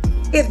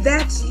 If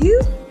that's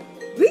you,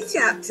 reach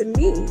out to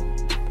me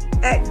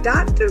at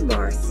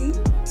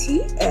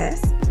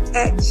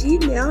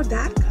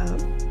drmarcyts@gmail.com.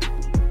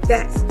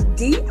 That's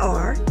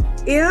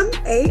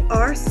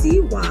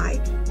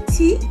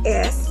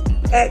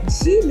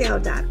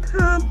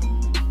drmarcyts@gmail.com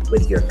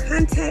with your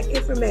contact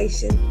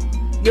information,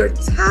 your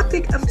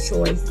topic of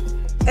choice,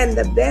 and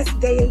the best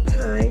day and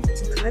time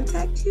to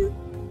contact you.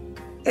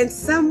 And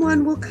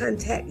someone will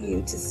contact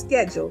you to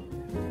schedule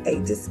a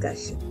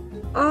discussion.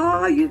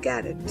 All you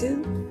got to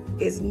do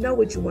is know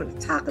what you want to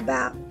talk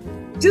about,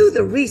 do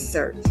the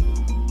research,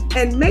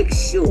 and make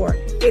sure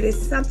it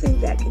is something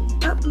that can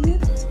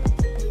uplift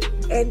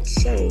and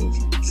change,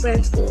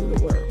 transform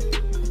the world.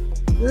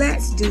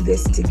 Let's do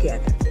this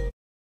together.